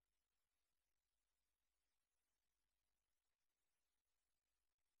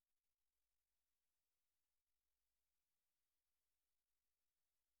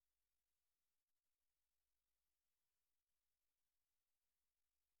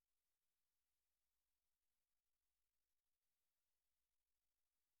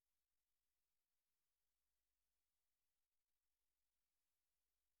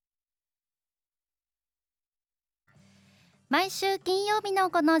毎週金曜日の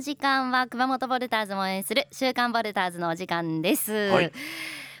この時間は熊本ボルターズも応援する週刊ボルターズのお時間です、はい、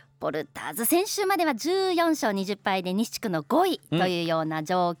ボルターズ先週までは14勝20敗で西地区の5位というような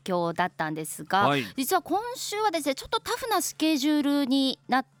状況だったんですが、はい、実は今週はですねちょっとタフなスケジュールに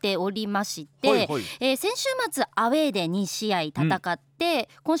なっておりまして、はいはい、先週末アウェーで2試合戦って、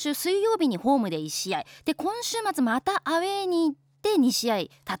今週水曜日にホームで1試合で今週末またアウェーに行ってで2試合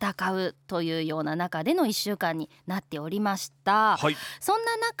戦うというような中での1週間になっておりました、はい、そん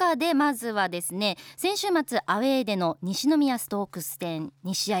な中でまずはですね先週末アウェーでの西宮ストークス戦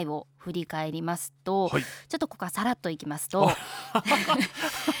2試合を振り返りますと、はい、ちょっとここはさらっといきますと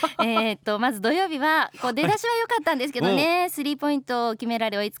まず土曜日はこう出だしは良かったんですけどね、スリーポイントを決め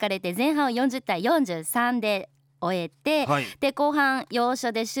られ追いつかれて前半を40対43で終えて、はい、で後半要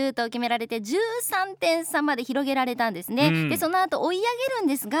所でシュートを決められて 13点差まで広げられたんですね、でその後追い上げるん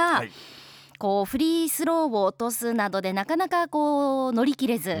ですが、はい、こうフリースローを落とすなどでなかなかこう乗り切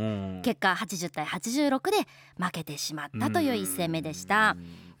れず、結果80対86で負けてしまったという1戦目でした。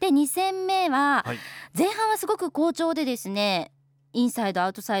で2戦目は前半はすごく好調でですねインサイドア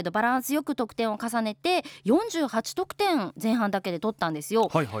ウトサイドバランスよく得点を重ねて48得点前半だけで取ったんですよ、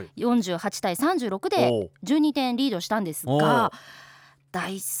はいはい、48対36で12点リードしたんですが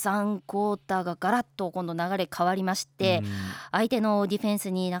第3クォーターがガラッと今度流れ変わりまして、相手のディフェンス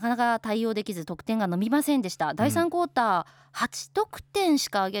になかなか対応できず得点が伸びませんでした。第3クォーター8得点し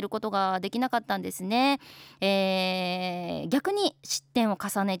か挙げることができなかったんですね、逆に失点を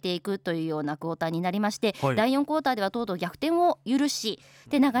重ねていくというようなクォーターになりまして、はい、第4クォーターではとうとう逆転を許し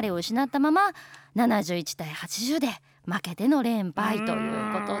で流れを失ったまま71対80で負けての連敗とい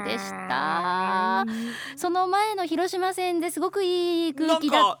うことでした。その前の広島戦ですごくいい空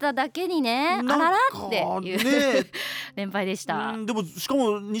気だっただけにねあららっていう、ね、連敗でした。でもしか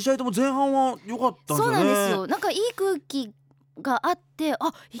も2試合とも前半は良かったんですよね。そうなんですよ。なんかいい空気があって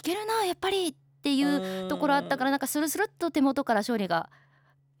いけるなやっぱりっていうところあったから、なんかスルスルっと手元から勝利が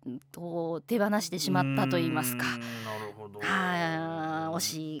手放してしまったと言いますか。なるほど。惜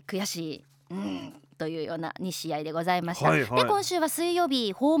しい悔しい、というような2試合でございました、はいはい、で今週は水曜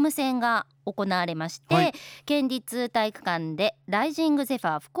日ホーム戦が行われまして、はい、県立体育館でライジングゼフ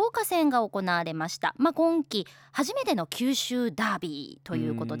ァー福岡戦が行われました、今季初めての九州ダービーとい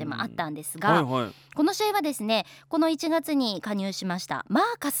うことでもあったんですが、はいはい、この試合はですねこの1月に加入しましたマー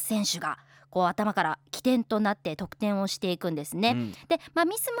カス選手がこう頭から起点となって得点をしていくんですね、で、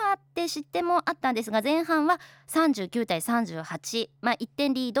ミスもあって失点もあったんですが前半は39対38、1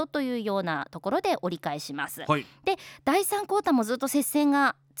点リードというようなところで折り返します、はい、で第3クォーターもずっと接戦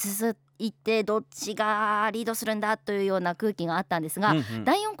が続いてどっちがリードするんだというような空気があったんですが、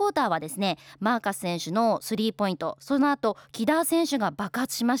第4クォーターはですねマーカス選手のスリーポイント、その後木田選手が爆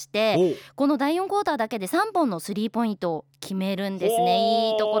発しましてこの第4クォーターだけで3本のスリーポイントを決めるんですね。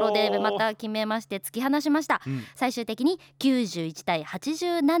いいところでまた決めまして突き放しました、最終的に91対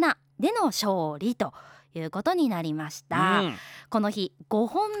87での勝利ということになりました、この日5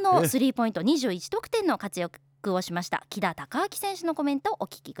本のスリーポイント21得点の活躍をしました木田孝明選手のコメントをお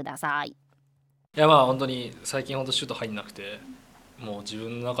聞きください。いや本当に最近シュート入んなくてもう自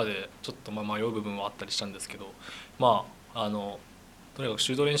分の中でちょっと迷う部分はあったりしたんですけどとにかく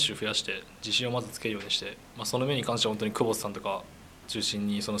シュート練習増やして自信をまずつけるようにして、その面に関しては本当に久保田さんとか中心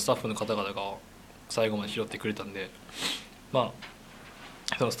にそのスタッフの方々が最後まで拾ってくれたんで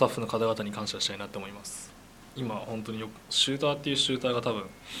そのスタッフの方々に感謝したいなと思います。今本当にシューターっていうシューターが多分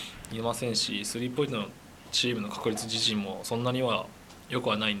いませんしスリーポイントのチームの確率自身もそんなには良く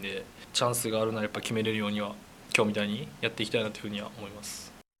はないんでチャンスがあるならやっぱ決めれるようには今日みたいにやっていきたいなというふうには思いま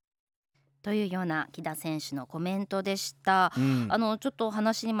すというような木田選手のコメントでした、ちょっと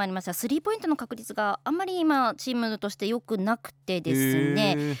話にもありましたスリーポイントの確率があんまり今チームとして良くなくてです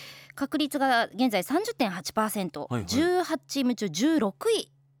ね確率が現在 30.8%、18チーム中16位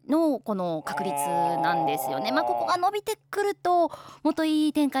のこの確率なんですよね。ここが伸びてくるともっとい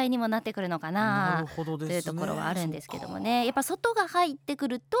い展開にもなってくるのかなというところはあるんですけどもね。やっぱ外が入ってく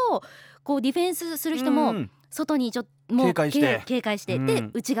るとこうディフェンスする人も外にもう警戒してで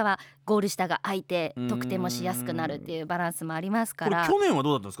内側ゴール下が空いて得点もしやすくなるっていうバランスもありますから。これ去年はど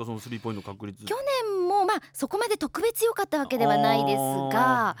うだったんですかそのスリーポイント確率。去年もそこまで特別良かったわけではないです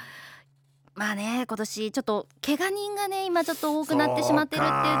が今年ちょっと怪我人が今ちょっと多くなってしまってる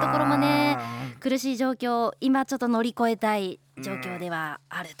っていうところも苦しい状況今ちょっと乗り越えたい状況では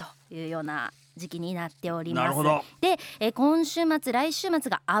あるというような時期になっております。なるほど。で、今週末来週末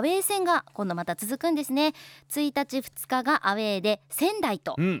がアウェー戦が今度また続くんですね。1日2日がアウェーで仙台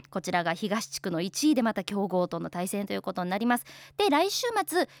と、こちらが東地区の1位でまた強豪との対戦ということになります。で来週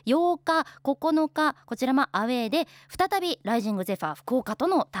末8日9日こちらもアウェーで再びライジングゼファー福岡と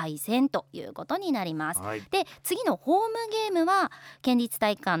の対戦ということになります。で次のホームゲームは県立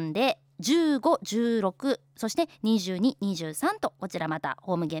体育館で15、16そして22、23とこちらまた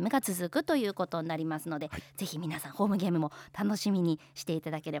ホームゲームが続くということになりますので、ぜひ皆さんホームゲームも楽しみにしてい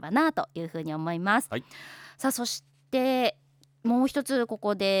ただければなというふうに思います。さあそしてもう一つこ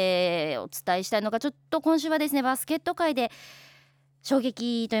こでお伝えしたいのが、ちょっと今週はですねバスケット界で衝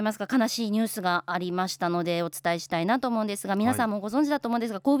撃といいますか悲しいニュースがありましたのでお伝えしたいなと思うんですが、皆さんもご存知だと思うんで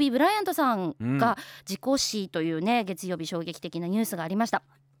すが、コービー・ブライアントさんが事故死というね、月曜日衝撃的なニュースがありました。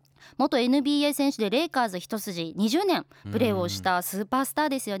元 NBA 選手でレイカーズ一筋20年プレーをしたスーパースター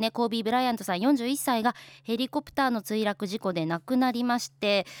ですよね。コービー・ブライアントさん41歳がヘリコプターの墜落事故で亡くなりまし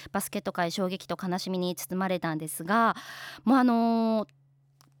て、バスケット界衝撃と悲しみに包まれたんですが、もう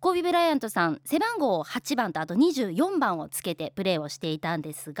コービー・ブライアントさん背番号8番とあと24番をつけてプレーをしていたん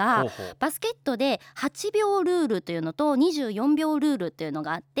ですが、バスケットで8秒ルールというのと24秒ルールというの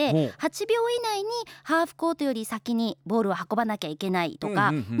があって、8秒以内にハーフコートより先にボールを運ばなきゃいけないと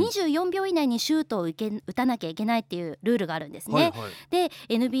か、24秒以内にシュートを打たなきゃいけないっていうルールがあるんですね。で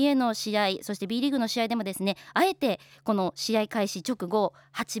NBA の試合そして B リーグの試合でもですね、あえてこの試合開始直後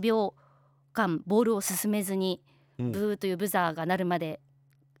8秒間ボールを進めずにブーというブザーが鳴るまで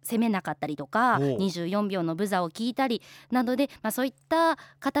攻めなかったりとか、24秒のブザーを聞いたりなどで、そういった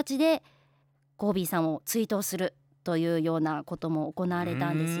形でコービーさんを追悼するというようなことも行われた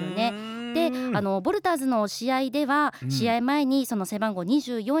んですよね。でボルターズの試合では試合前にその背番号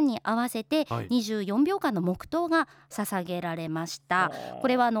24に合わせて24秒間の黙祷が捧げられました。こ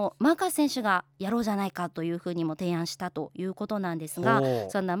れはマーカス選手がやろうじゃないかというふうにも提案したということなんですが、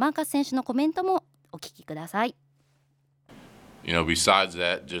そんなマーカス選手のコメントもお聞きください。Besides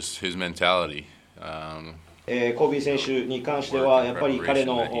that, just his mentality. コービー選手に関してはやっぱり彼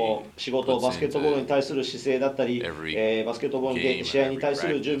の仕事バスケットボールに対する姿勢だったり、バスケットボールで試合に対す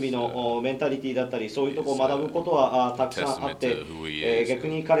る準備のメンタリティだったり、そういうところを学ぶことはたくさんあって、逆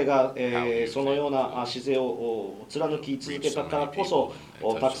に彼がそのような姿勢を貫き続けたからこそ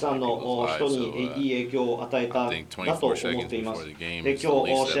たくさんの人にいい影響を与えただと思っています。で今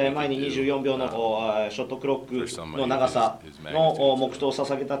日試合前に24秒のショットクロックの長さの黙祷を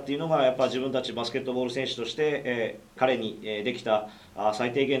捧げたっていうのがやっぱ自分たちバスケットボール選手として彼にできた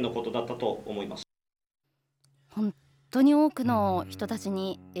最低限のことだったと思います。本当に多くの人たち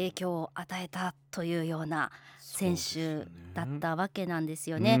に影響を与えたというような選手だったわけなんです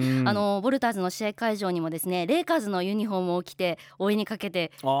よね。ボルターズの試合会場にもですねレイカーズのユニフォームを着て応援にかけ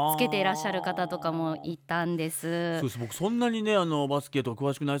てつけていらっしゃる方とかもいたんです。そうです。僕そんなにねバスケット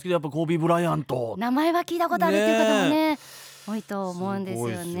詳しくないですけど、やっぱコービー・ブライアント名前は聞いたことあるっていう方もね多いと思うんです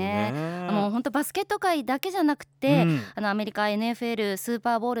よね。もう本当バスケット界だけじゃなくて、アメリカ NFL スー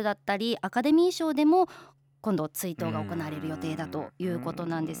パーボウルだったりアカデミー賞でも今度追悼が行われる予定だということ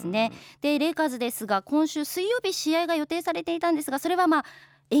なんですね。でレイカーズですが今週水曜日試合が予定されていたんですが、それは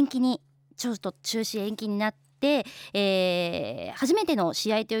延期にちょっと中止延期になって、初めての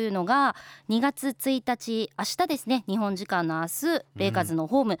試合というのが2月1日明日ですね、日本時間の明日レイカーズの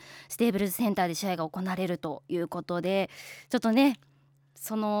ホーム、ステーブルズセンターで試合が行われるということで、ちょっとね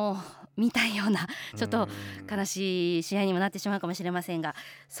見たいようなちょっと悲しい試合にもなってしまうかもしれませんが、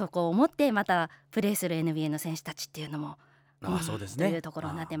そこを思ってまたプレーする NBA の選手たちっていうのもそうですねというとこ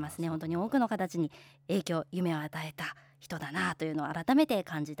ろになってますね。本当に多くの形に影響夢を与えた人だなというのを改めて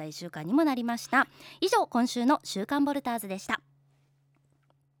感じた1週間にもなりました。以上今週の週刊ボルターズでした。